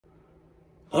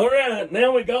All right,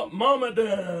 now we got Mama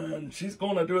done. She's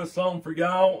going to do a song for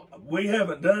y'all. We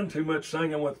haven't done too much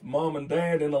singing with Mom and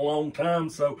Dad in a long time,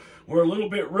 so we're a little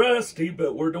bit rusty,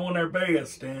 but we're doing our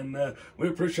best. And we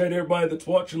appreciate everybody that's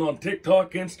watching on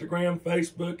TikTok, Instagram,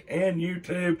 Facebook, and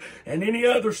YouTube, and any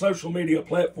other social media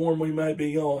platform we may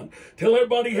be on. Tell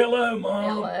everybody hello, Mom.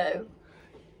 Hello.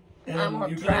 And I'm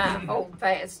going to try and hold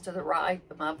fast to the right,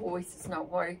 but my voice is not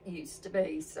where it used to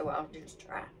be, so I'll just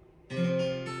try.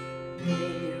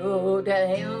 Kneel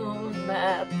down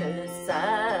by the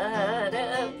side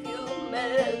of your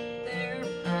mother,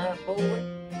 my boy.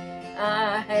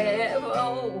 I have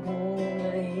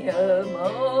only a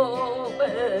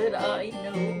moment, I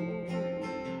know,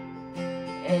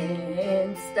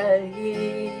 and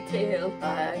stay till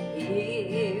I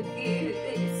give you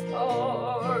this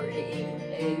parting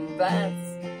advice.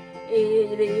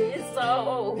 It is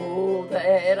all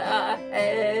that I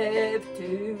have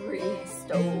to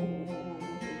restore.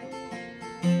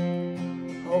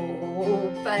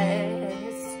 Hold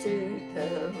fast to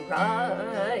the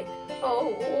right,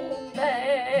 hold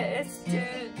fast to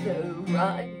the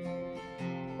right,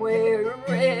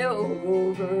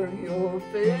 wherever your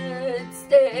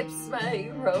footsteps may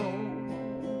roam.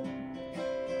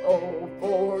 Oh,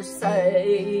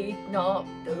 forsake not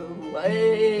the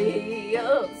way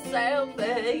of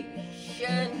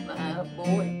salvation, my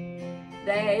boy,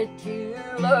 that you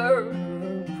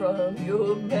learn from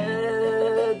your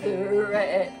mother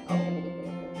at home.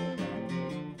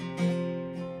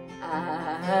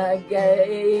 I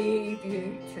gave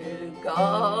you to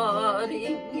God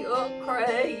in your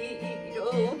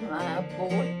cradle, my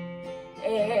boy,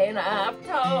 and I've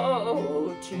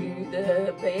taught you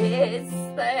the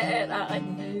best that I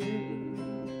knew.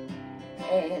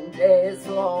 And as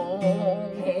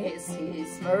long as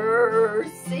His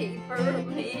mercy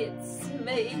permits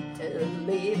me to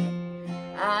live,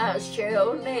 I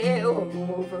shall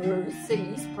never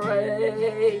cease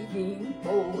praying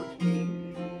for you.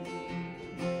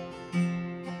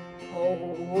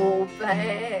 Hold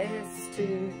fast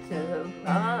to the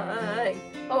right,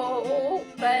 hold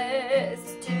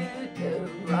fast to the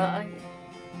right,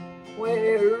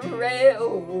 wherever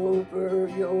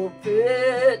your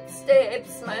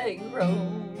footsteps may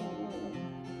roam.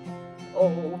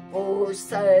 Oh,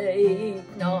 forsake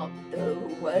not the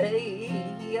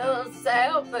way of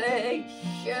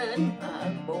salvation, my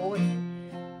boy,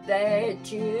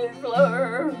 that you've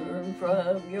learned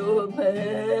from your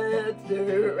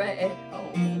mother at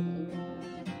home.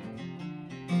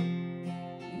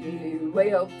 You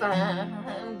will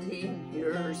find in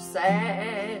your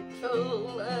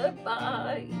satchel a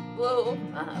Bible,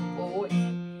 my boy.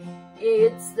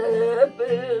 It's the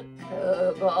book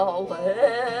of all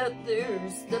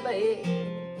others the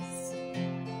best.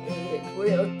 It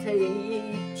will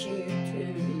teach you to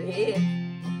live,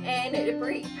 and it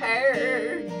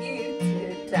prepare you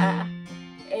to die,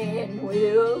 and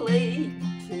will lead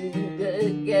to the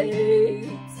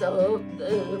gates of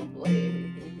the blessed.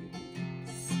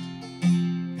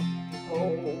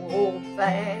 Hold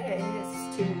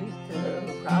fast to the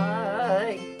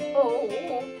right, hold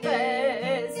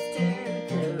fast to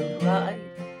the right,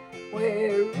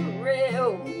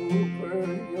 wherever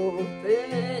your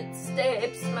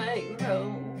footsteps may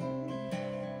roam.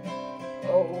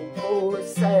 Oh,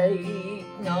 forsake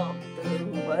not the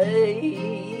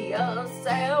way of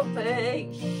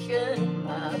salvation,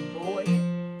 my boy,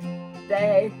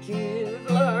 that you've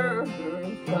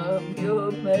learned from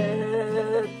your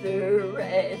mother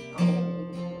at home.